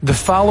The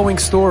following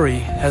story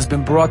has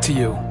been brought to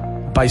you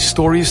by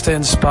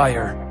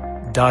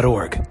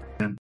StoriesToInspire.org.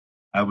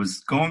 I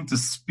was going to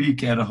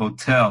speak at a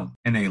hotel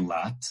in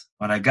Eilat.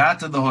 When I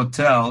got to the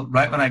hotel,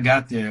 right when I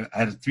got there, I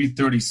had a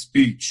 3:30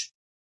 speech.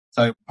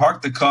 So I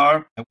parked the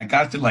car. I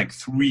got there like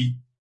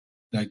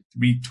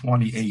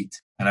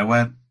 3:28. And I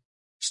went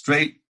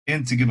straight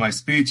in to give my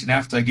speech. And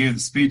after I gave the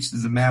speech,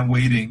 there's a man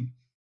waiting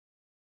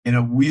in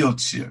a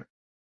wheelchair.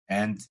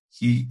 And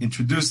he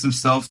introduced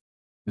himself.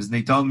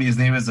 They told me his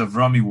name is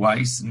Avrami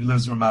Weiss, and he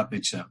lives in Ramat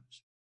Beit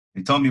Shemesh.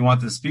 He told me he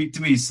wanted to speak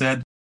to me. He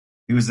said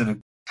he was in a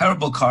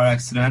terrible car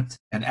accident,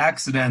 an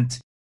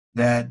accident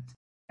that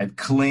had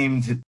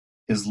claimed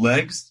his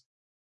legs,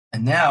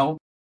 and now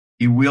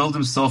he wheeled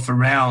himself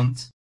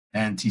around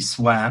and he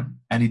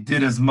swam, and he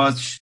did as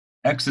much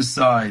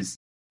exercise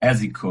as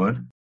he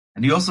could.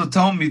 And he also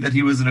told me that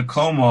he was in a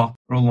coma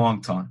for a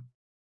long time.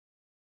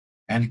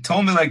 And he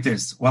told me like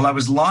this: while I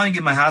was lying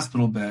in my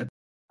hospital bed,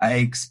 I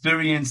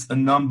experienced a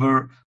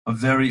number of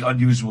very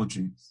unusual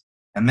dreams,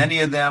 and many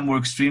of them were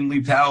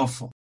extremely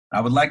powerful.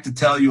 I would like to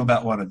tell you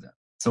about one of them.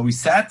 So we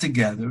sat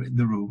together in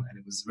the room, and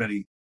it was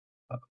already,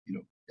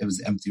 it was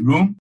an empty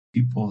room.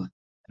 People had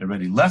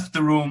already left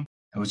the room.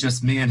 It was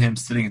just me and him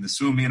sitting in this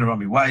room, me and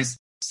Rami Weiss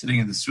sitting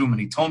in this room, and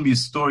he told me a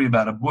story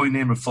about a boy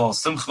named Rafal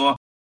Simcha,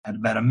 and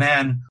about a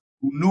man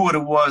who knew what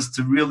it was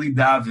to really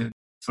daven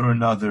for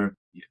another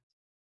year.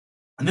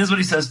 And this is what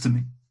he says to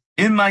me.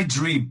 In my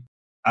dream,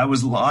 I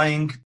was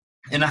lying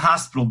in a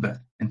hospital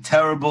bed in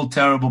terrible,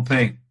 terrible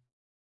pain.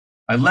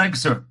 My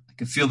legs hurt. I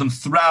could feel them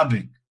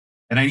throbbing.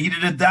 And I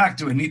needed a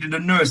doctor. I needed a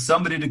nurse,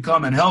 somebody to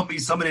come and help me,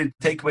 somebody to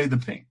take away the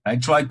pain. I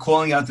tried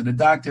calling out to the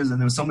doctors, and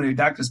there were so many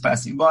doctors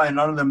passing by, and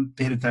none of them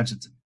paid attention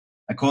to me.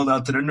 I called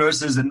out to the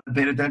nurses, and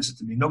they paid attention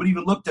to me. Nobody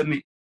even looked at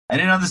me. I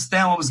didn't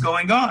understand what was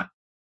going on.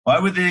 Why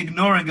were they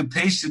ignoring a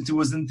patient who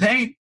was in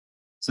pain?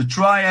 So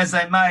try as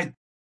I might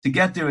to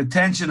get their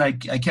attention, I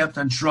kept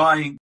on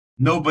trying.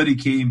 Nobody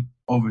came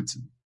over to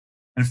me.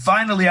 And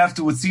finally,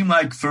 after what seemed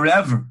like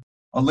forever,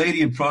 a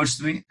lady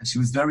approached me, and she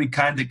was very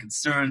kind and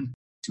concerned.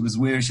 She was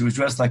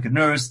dressed like a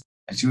nurse,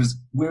 and she was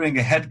wearing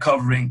a head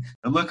covering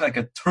that looked like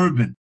a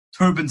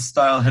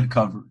turban-style head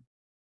covering.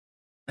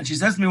 And she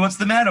says to me, "What's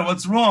the matter?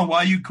 What's wrong? Why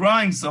are you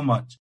crying so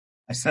much?"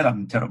 I said, "I'm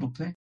in terrible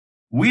pain."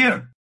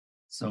 "Where?"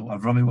 So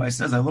Avrami Weiss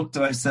says, I looked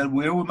at her, I said,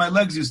 "Where would my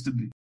legs used to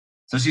be?"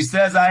 So she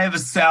says, "I have a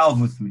salve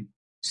with me.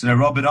 Should I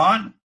rub it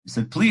on?" I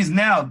said, "Please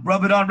now,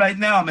 rub it on right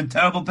now. I'm in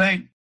terrible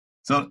pain."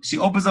 So she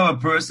opens up a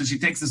purse, and she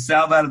takes the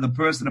salve out of the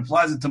purse and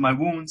applies it to my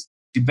wounds.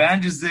 She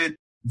bandages it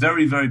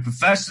very, very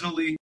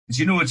professionally. And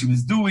she knew what she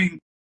was doing.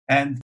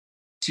 And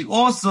she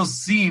also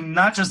seemed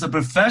not just a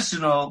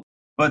professional,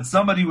 but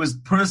somebody who was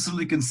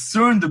personally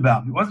concerned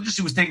about me. It wasn't just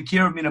she was taking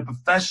care of me in a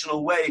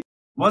professional way. It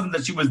wasn't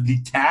that she was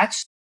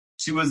detached.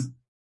 She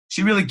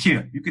really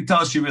cared. You could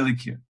tell she really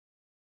cared.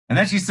 And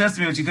then she says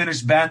to me when she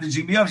finished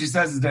bandaging me up, she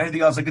says, "Is there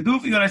anything else I could do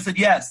for you?" And I said,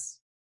 "Yes."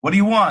 "What do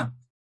you want?"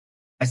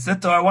 I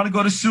said to her, "I want to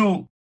go to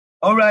shul."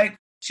 "All right."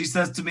 She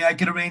says to me, "I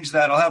can arrange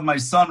that. I'll have my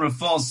son,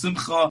 Rafal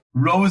Simcha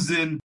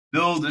Rosen,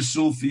 build a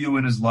shul for you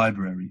in his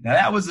library." Now,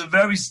 that was a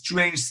very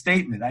strange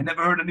statement. I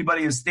never heard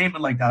anybody a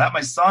statement like that. Have my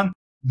son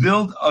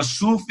build a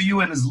shul for you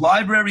in his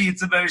library?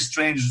 It's a very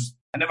strange,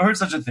 I never heard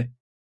such a thing.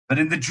 But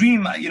in the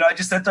dream, I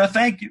just said to her,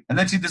 "Thank you." And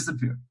then she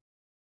disappeared.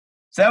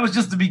 So that was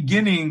just the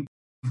beginning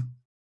of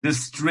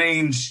this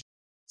strange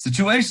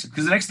situation.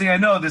 Because the next thing I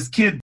know, this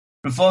kid,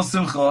 Rafal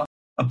Simcha,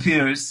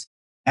 appears,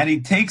 and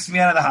he takes me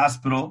out of the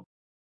hospital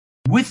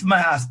with my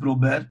hospital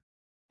bed,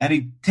 and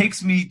he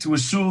takes me to a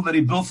shul that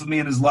he built for me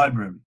in his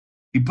library.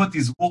 He put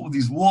these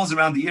walls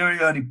around the area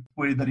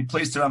that he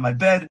placed around my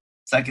bed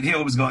so I could hear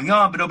what was going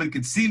on, but nobody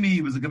could see me.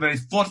 It was like a very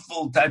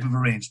thoughtful type of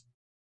arrangement.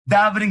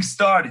 Davening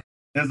started.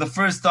 It was the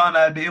first time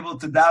I'd be able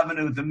to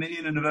daven with a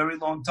minyan in a very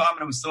long time,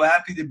 and I was so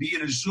happy to be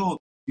in a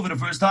shul for the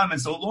first time in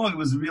so long. It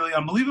was really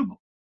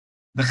unbelievable.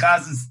 The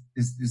chaz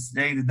is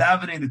saying the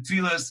davening, the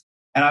tefillas,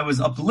 and I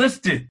was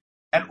uplifted.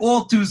 And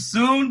all too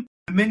soon,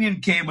 the minyan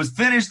was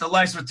finished, the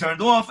lights were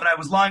turned off, and I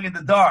was lying in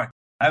the dark.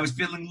 I was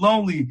feeling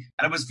lonely,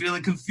 and I was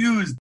feeling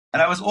confused,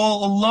 and I was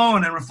all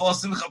alone, and Rafal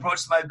Simcha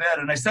approached my bed,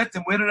 and I said to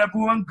him, "Where did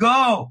everyone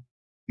go?"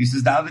 He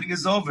says, "Davening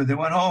is over." They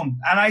went home.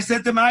 And I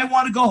said to him, "I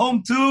want to go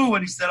home too."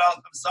 And he said,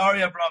 "I'm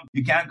sorry, Abram,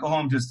 you can't go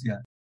home just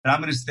yet. And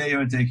I'm going to stay here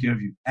and take care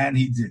of you." And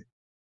he did.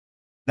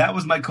 That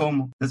was my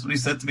coma. That's what he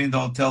said to me in the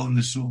hotel in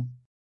the shul.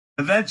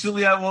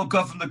 Eventually, I woke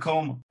up from the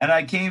coma, and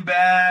I came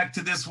back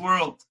to this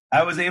world.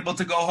 I was able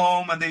to go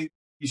home, and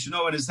you should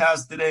know in his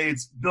house today,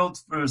 it's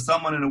built for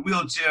someone in a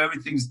wheelchair.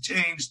 Everything's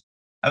changed.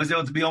 I was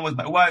able to be home with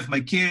my wife,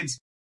 my kids.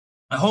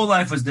 My whole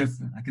life was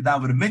different. I could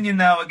daven with a minyan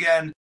now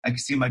again. I could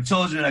see my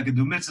children. I could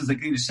do mitzvahs. I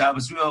could eat a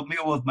Shabbos meal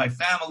with my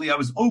family. I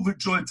was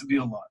overjoyed to be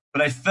alive.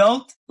 But I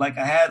felt like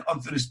I had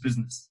unfinished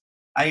business.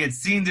 I had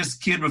seen this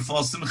kid,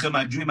 Rafal Simcha, in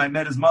my dream. I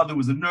met his mother, who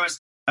was a nurse.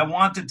 I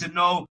wanted to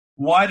know,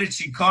 why did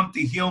she come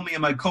to heal me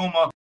in my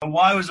coma? And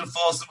why was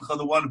Rafal Simcha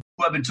the one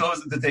who had been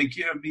chosen to take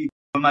care of me?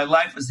 When my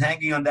life was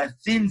hanging on that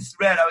thin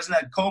thread, I was in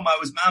that coma. I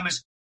was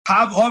mamish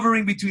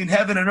hovering between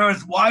heaven and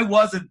earth. Why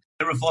was it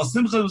that Rafal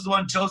Simcha was the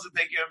one chosen to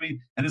take care of me,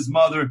 and his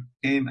mother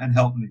came and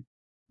helped me?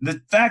 And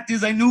the fact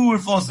is, I knew who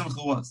Rafal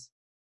Simcha was,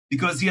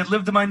 because he had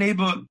lived in my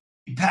neighborhood.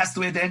 He passed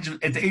away at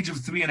the age of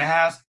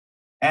 3.5,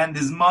 and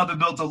his mother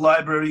built a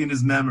library in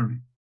his memory.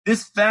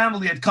 This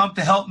family had come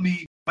to help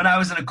me when I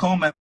was in a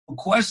coma. The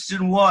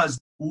question was,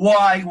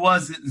 why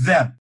was it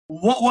them?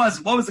 What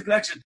was the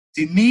connection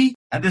to me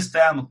and this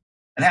family?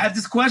 And I had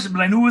this question,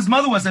 but I knew who his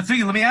mother was. I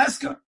figured, let me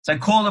ask her. So I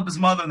called up his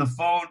mother on the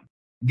phone,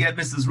 get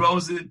Mrs.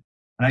 Rosen,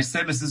 and I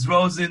said, Mrs.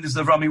 Rosen, this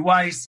is Rami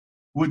Weiss.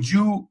 Would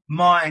you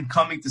mind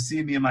coming to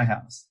see me in my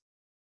house?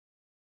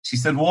 She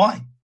said,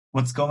 why?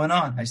 What's going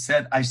on? I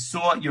said, I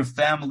saw your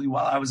family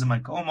while I was in my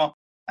coma.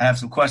 I have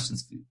some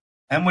questions for you.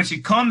 And when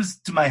she comes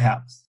to my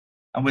house,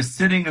 and we're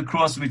sitting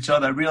across from each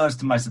other, I realized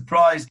to my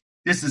surprise,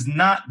 this is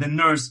not the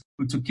nurse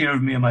who took care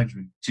of me in my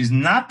dream. She's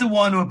not the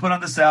one who put on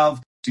the salve.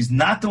 She's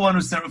not the one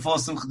who sent Rafal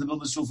Simcha to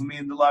build a shul for me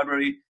in the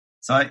library.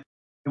 So it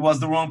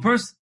was the wrong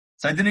person.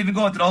 So I didn't even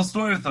go into the whole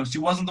story with her. She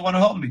wasn't the one who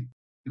helped me.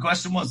 The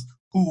question was,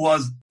 who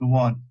was the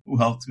one who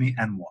helped me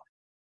and why?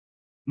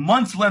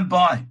 Months went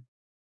by.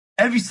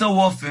 Every so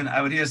often,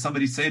 I would hear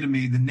somebody say to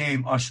me the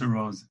name Usher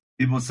Rosen.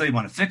 People would say, you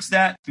want to fix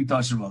that? Speak to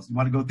Usher Rosen. You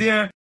want to go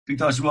there? Speak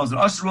to Usher Rosen.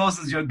 Usher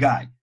Rosen's your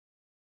guy.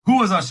 Who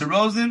was Usher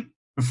Rosen?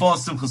 Rafal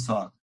Simcha's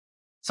father.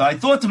 So I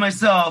thought to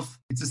myself,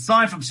 it's a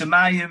sign from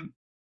Shemayim.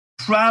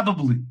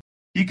 Probably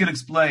he could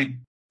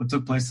explain what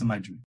took place in my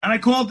dream. And I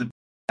called him.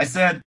 I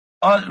said,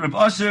 Reb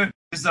Usher,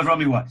 this is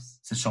Avrami Weiss.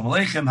 He said, Shalom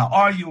Aleichem, how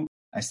are you?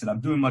 I said,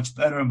 I'm doing much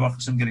better, and Baruch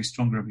Hashem getting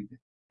stronger every day.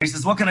 He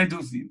says, what can I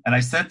do for you? And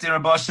I said to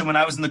Reb Usher, when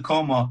I was in the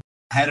coma,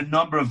 I had a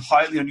number of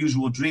highly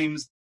unusual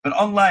dreams, but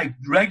unlike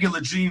regular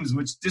dreams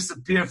which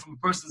disappear from a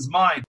person's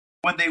mind,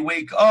 when they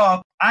wake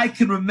up, I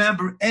can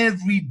remember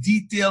every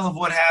detail of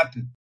what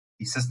happened.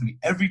 He says to me,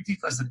 every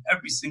detail? I said,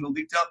 every single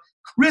detail,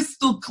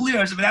 crystal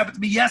clear, as if it happened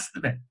to me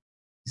yesterday.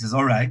 He says,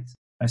 all right.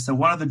 I said,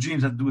 one of the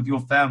dreams had to do with your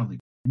family,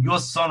 and your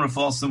son,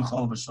 Rafal Simcha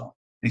Bashar.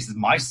 He says,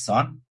 my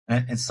son?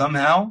 And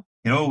somehow,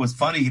 it was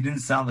funny, he didn't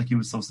sound like he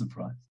was so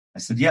surprised. I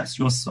said, yes,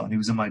 your son. He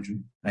was in my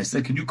dream. And I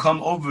said, can you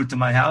come over to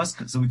my house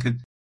so we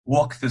could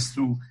walk this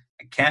through?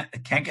 I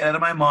can't get out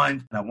of my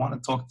mind, and I want to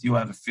talk to you. I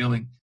have a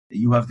feeling that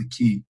you have the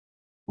key to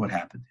what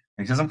happened.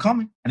 And he says, I'm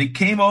coming. And he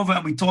came over,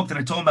 and we talked, and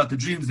I told him about the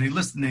dreams, and he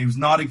listened, and he was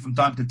nodding from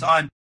time to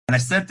time. And I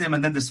said to him,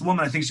 and then this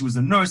woman, I think she was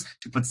a nurse,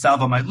 she put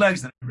salve on my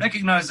legs, and I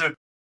recognized her,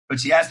 but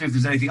she asked me if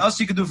there's anything else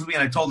she could do for me,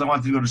 and I told her I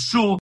wanted to go to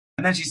shul.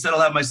 And then she said, I'll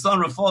have my son,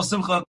 Rafal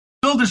Simcha,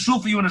 build a shul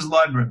for you in his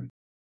library.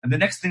 And the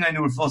next thing I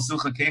knew, Rafal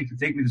Simcha came to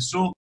take me to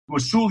shul. To a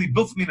shul he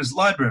built for me in his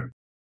library.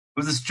 It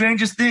was the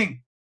strangest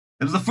thing.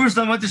 It was the first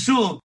time I went to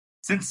shul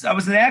since I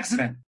was in an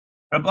accident.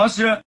 Rabbi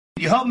Usher,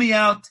 you help me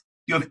out.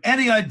 Do you have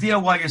any idea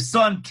why your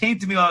son came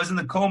to me while I was in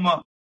the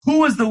coma? Who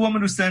was the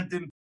woman who sent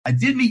him? I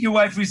did meet your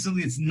wife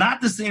recently. It's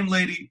not the same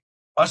lady.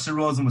 Usher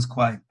Rosen was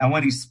quiet. And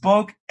when he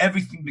spoke,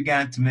 everything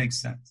began to make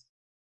sense.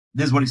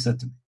 This is what he said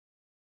to me.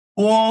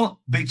 All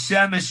Beit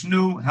Shemesh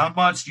knew how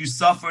much you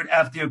suffered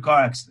after your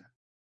car accident.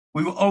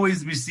 We were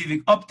always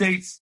receiving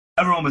updates.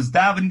 Everyone was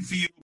davening for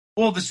you.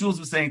 All the shuls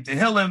were saying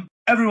Tehillim.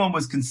 Everyone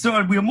was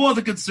concerned. We are more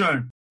than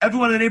concerned.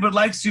 Everyone in the neighborhood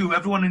likes you.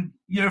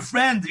 You're a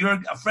friend. You're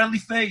a friendly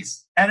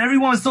face. And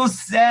everyone was so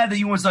sad that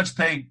you were in such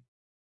pain.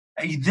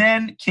 And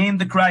then came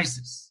the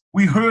crisis.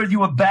 We heard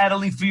you were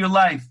battling for your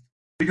life.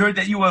 We heard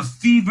that you were a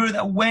fever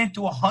that went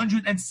to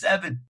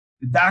 107.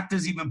 The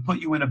doctors even put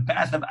you in a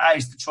bath of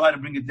ice to try to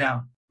bring it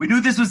down. We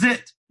knew this was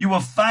it. You were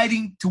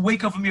fighting to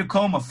wake up from your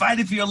coma,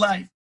 fighting for your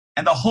life.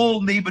 And the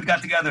whole neighborhood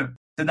got together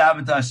to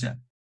daven to Hashem.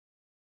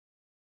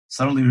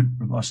 Suddenly,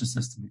 Rabbi Asher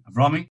says to me,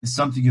 Avrami, there's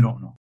something you don't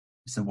know.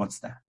 I said, what's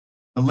that?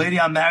 The lady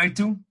I'm married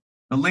to,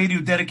 the lady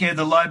who dedicated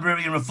the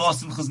library in Rafal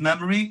Simcha's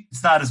memory,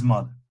 it's not his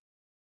mother.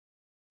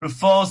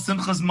 Rafal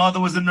Simcha's mother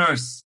was a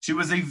nurse. She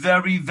was a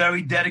very,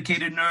 very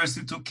dedicated nurse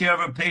who took care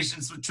of her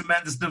patients with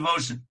tremendous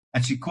devotion.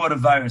 And she caught a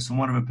virus from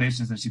one of her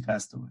patients and she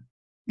passed away.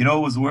 You know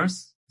what was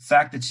worse? The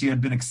fact that she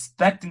had been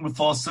expecting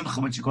Rafal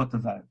Simcha when she caught the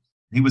virus.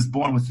 He was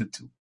born with it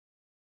too.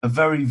 A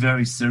very,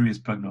 very serious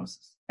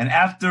prognosis. And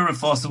after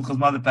Rafal Simcha's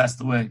mother passed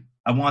away,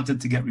 I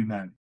wanted to get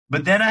remarried.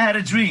 But then I had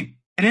a dream.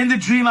 And in the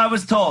dream I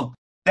was told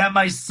that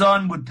my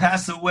son would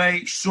pass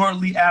away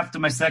shortly after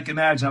my second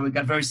marriage. I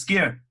got very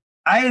scared.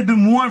 I had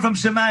been warned from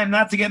Shemayim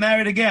not to get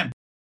married again.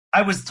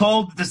 I was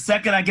told that the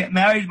second I get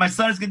married, my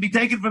son is going to be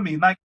taken from me.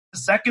 Not the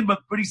second,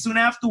 but pretty soon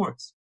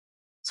afterwards.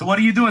 So what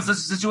do you do in such a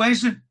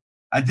situation?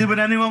 I did what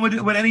anyone would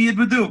do, what any yid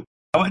would do.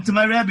 I went to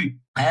my Rebbe.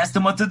 I asked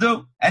him what to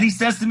do. And he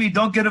says to me,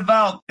 don't get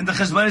involved in the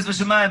cheshbonis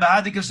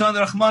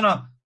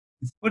v'shemayim.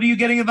 What are you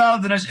getting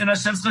involved in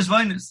Hashem's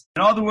cheshbonis?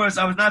 In other words,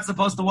 I was not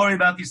supposed to worry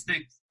about these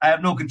things. I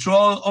have no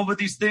control over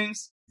these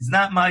things. It's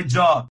not my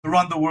job to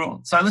run the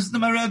world. So I listened to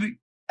my Rebbe.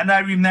 And I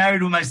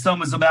remarried when my son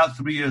was about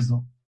 3 years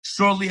old.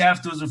 Shortly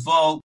after his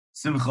fall,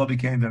 Simcha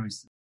became very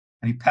sick.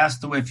 And he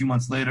passed away a few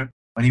months later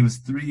when he was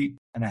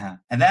 3.5.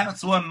 And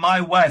that's when my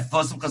wife,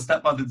 Simcha's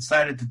stepmother,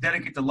 decided to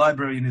dedicate the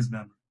library in his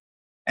memory.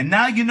 And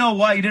now you know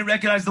why you didn't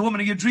recognize the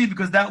woman in your dream,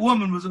 because that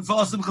woman was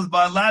Simcha's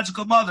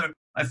biological mother,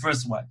 my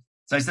first wife.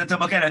 So I said to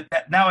him, okay,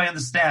 now I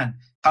understand.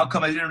 How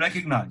come I didn't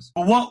recognize?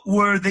 But what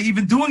were they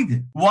even doing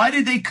there? Why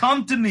did they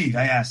come to me?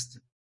 I asked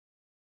him.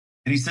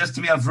 And he says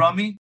to me,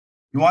 Avrami,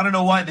 you want to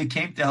know why they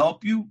came to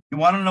help you? You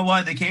want to know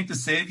why they came to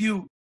save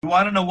you? You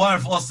want to know why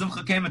if all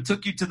Simcha came and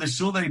took you to the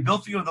shul that he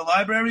built for you in the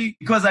library?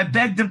 Because I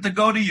begged him to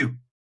go to you.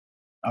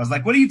 I was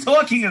like, what are you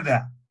talking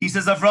about? He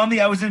says, Avrami,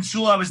 I was in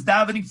shul, I was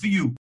davening for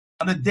you.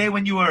 On the day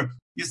when your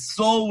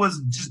soul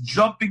was just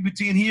jumping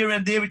between here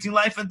and there, between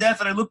life and death.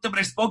 And I looked up and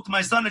I spoke to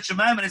my son at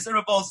Shemaim and I said,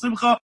 Rav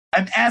Simcha,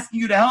 I'm asking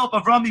you to help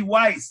Avrami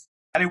Weiss.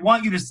 And I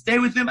want you to stay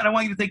with him and I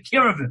want you to take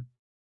care of him.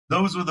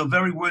 Those were the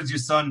very words your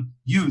son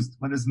used.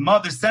 When his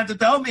mother sent it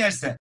to help me, I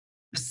said,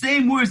 the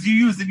same words you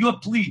used in your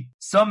plea.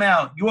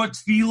 Somehow, your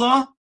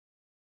tefillah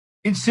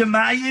in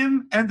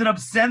Shemayim ended up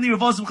sending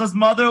Rav Simcha's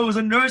mother, who was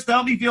a nurse, to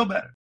help me feel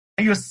better.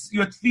 And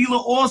your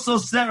tefillah also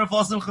sent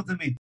Rav Simcha to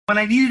me when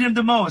I needed him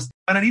the most.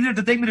 When I needed him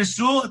to take me to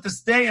shul, to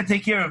stay and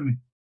take care of me.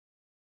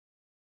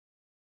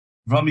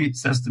 Rami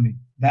says to me,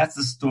 that's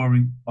the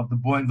story of the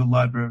boy in the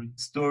library,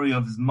 the story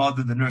of his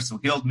mother, the nurse who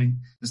healed me,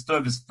 the story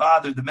of his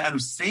father, the man who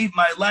saved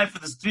my life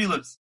with his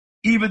tefillahs,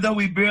 even though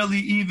we barely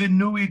even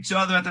knew each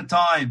other at the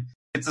time.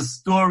 It's a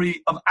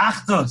story of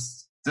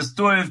Achdos. It's a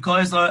story of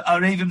Kois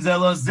Arevim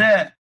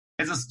Zelozeh.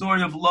 It's a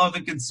story of love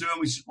and concern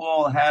we should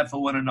all have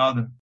for one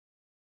another.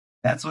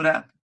 That's what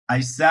happened. I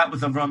sat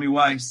with Avrami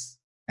Weiss,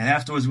 and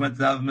afterwards we went to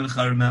the Av Mincha,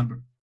 I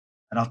remember.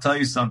 And I'll tell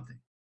you something.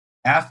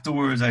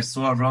 Afterwards, I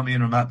saw Avrami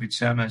and Ramat Beit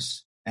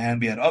Shemesh, and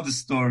we had other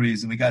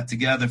stories, and we got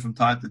together from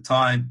time to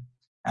time.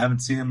 I haven't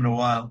seen him in a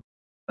while.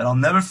 But I'll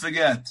never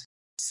forget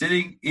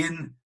sitting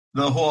in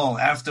the hall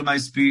after my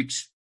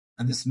speech,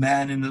 and this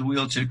man in the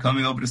wheelchair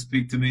coming over to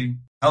speak to me,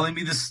 telling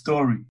me this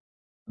story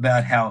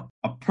about how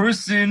a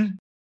person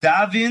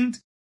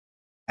davened,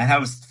 and how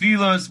his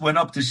tefillahs went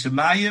up to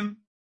Shemayim,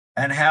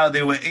 and how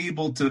they were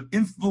able to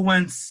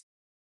influence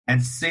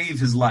and save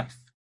his life.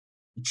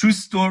 A true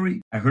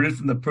story. I heard it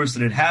from the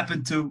person it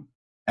happened to,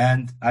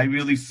 and I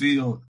really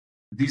feel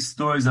these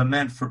stories are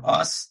meant for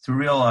us to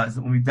realize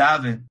that when we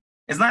daven,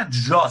 it's not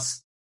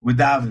just with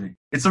davening.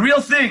 It's a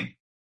real thing.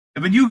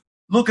 And when you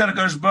look at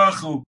HaKadosh Baruch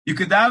Hu, you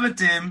could daven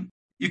to him,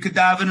 you could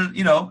daven,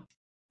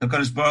 the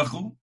HaKadosh Baruch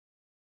Hu,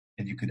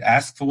 and you could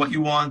ask for what you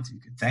want, you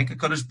could thank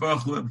HaKadosh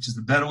Baruch Hu, which is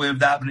the better way of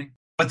davening.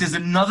 But there's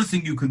another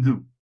thing you can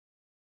do.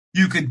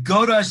 You could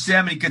go to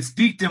Hashem and you could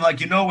speak to him like,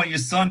 when your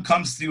son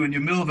comes to you in the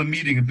middle of a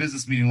meeting, a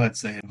business meeting,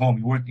 let's say, at home,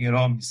 you're working at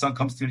home, your son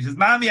comes to you and he says,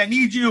 Mommy, I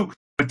need you.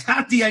 Or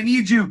Tati, I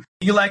need you. And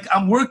you're like,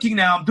 I'm working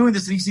now, I'm doing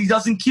this. And he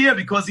doesn't care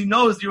because he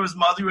knows you're his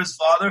mother, you're his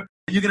father,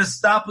 and you're going to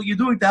stop what you're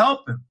doing to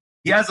help him.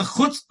 He has a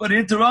chutzpah to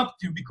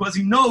interrupt you because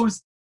he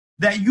knows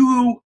that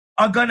you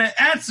are going to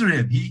answer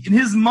him. In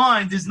his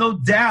mind, there's no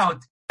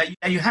doubt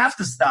that you have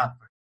to stop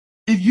her.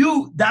 If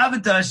you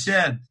daven to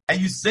Hashem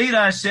and you say to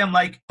Hashem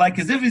like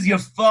as if he's your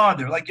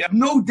father, like you have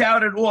no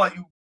doubt at all,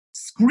 you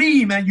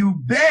scream and you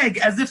beg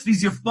as if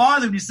he's your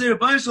father, and you say,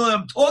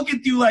 I'm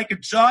talking to you like a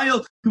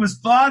child to his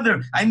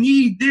father. I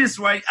need this,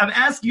 right? I'm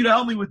asking you to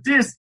help me with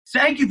this.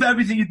 Thank you for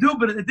everything you do,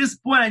 but at this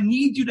point, I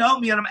need you to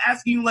help me, and I'm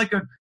asking you like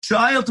a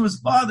child to his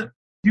father.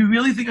 Do you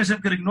really think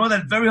Hashem could ignore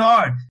that? Very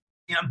hard.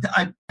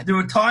 There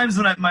were times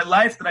in my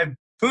life that I've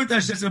turned to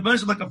Hashem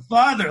like a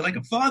father, like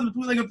a father.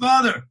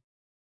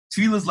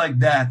 Tefillahs like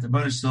that,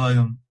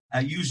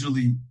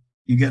 usually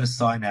you get a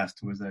sign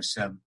afterwards that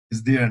Hashem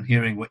is there and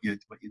hearing what you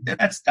did.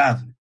 That's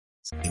davening.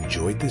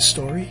 Enjoyed this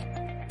story?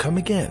 Come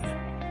again.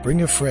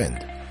 Bring a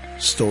friend.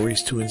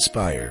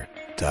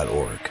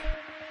 StoriesToInspire.org